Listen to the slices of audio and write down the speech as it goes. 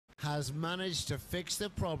has managed to fix the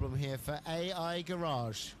problem here for AI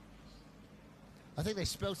Garage. I think they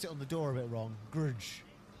spelt it on the door a bit wrong. Grudge.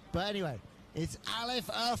 But anyway, it's Alieff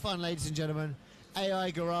Irfan, ladies and gentlemen.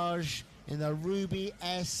 AI Garage in the Ruby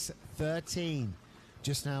S13.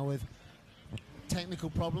 Just now with technical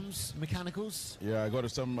problems, mechanicals. Yeah, I got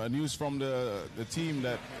some news from the team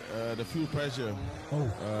that the fuel pressure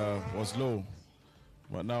was low.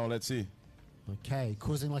 But now let's see. Okay,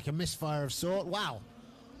 causing like a misfire of sort. Wow.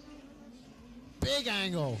 Big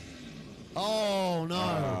angle. Oh,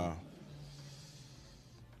 no.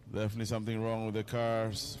 Definitely something wrong with the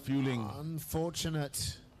car's fueling.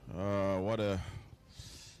 Unfortunate. What a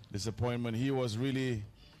disappointment. He was really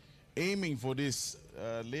aiming for this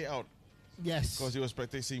layout. Yes. Because he was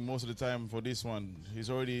practicing most of the time for this one. He's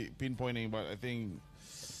already pinpointing, but I think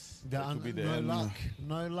that could be the end.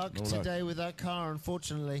 No luck today with that car,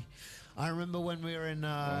 unfortunately. I remember when we were in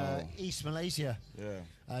East Malaysia.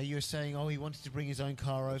 Yeah. You were saying, he wanted to bring his own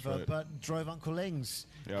car over, but drove Uncle Ling's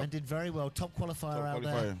and did very well. Top qualifier out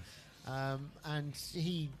there. And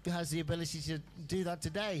he has the ability to do that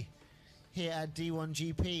today here at D1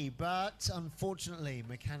 GP. But unfortunately,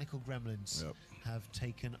 mechanical gremlins have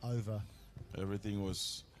taken over. Everything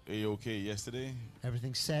was A-OK yesterday.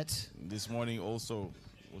 Everything set. This morning also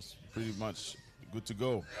was pretty much good to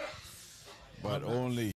go. But only